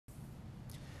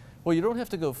Well, you don't have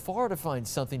to go far to find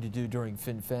something to do during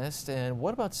FinnFest. And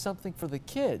what about something for the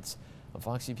kids? Well,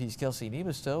 Fox UP's Kelsey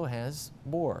Nemestow has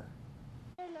more.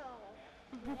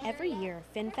 Every year,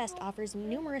 FinnFest offers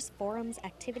numerous forums,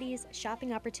 activities,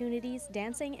 shopping opportunities,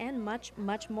 dancing, and much,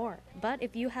 much more. But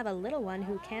if you have a little one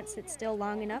who can't sit still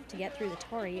long enough to get through the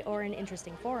Tory or an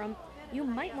interesting forum, you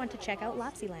might want to check out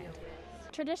Lapsyland.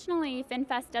 Traditionally,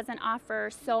 FinnFest doesn't offer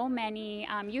so many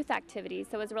youth activities,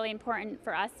 so it's really important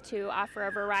for us to offer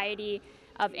a variety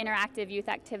of interactive youth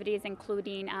activities,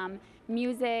 including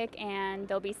music, and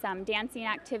there'll be some dancing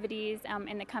activities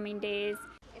in the coming days.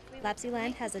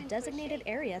 Lapsyland has a designated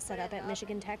area set up at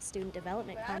Michigan Tech's Student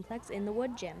Development Complex in the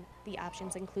Wood Gym. The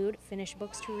options include Finnish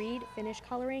books to read, Finnish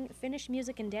coloring, Finnish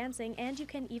music and dancing, and you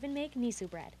can even make nisu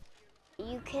bread.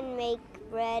 You can make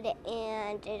bread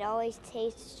and it always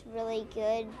tastes really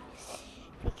good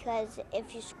because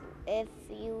if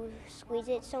you squeeze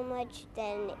it so much,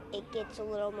 then it gets a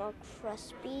little more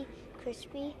crispy,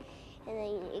 and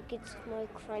then it gets more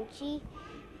crunchy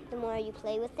the more you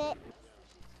play with it.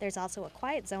 There's also a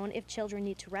quiet zone if children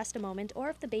need to rest a moment or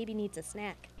if the baby needs a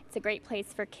snack. It's a great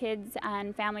place for kids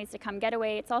and families to come get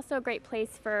away. It's also a great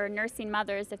place for nursing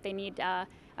mothers if they need a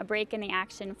break in the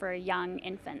action for young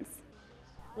infants.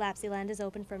 Lapsyland is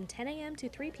open from 10 a.m. to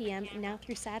 3 p.m. now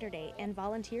through Saturday, and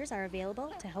volunteers are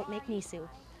available to help make nisu.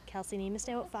 Kelsey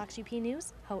Nemestow, Fox UP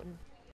News, Houghton.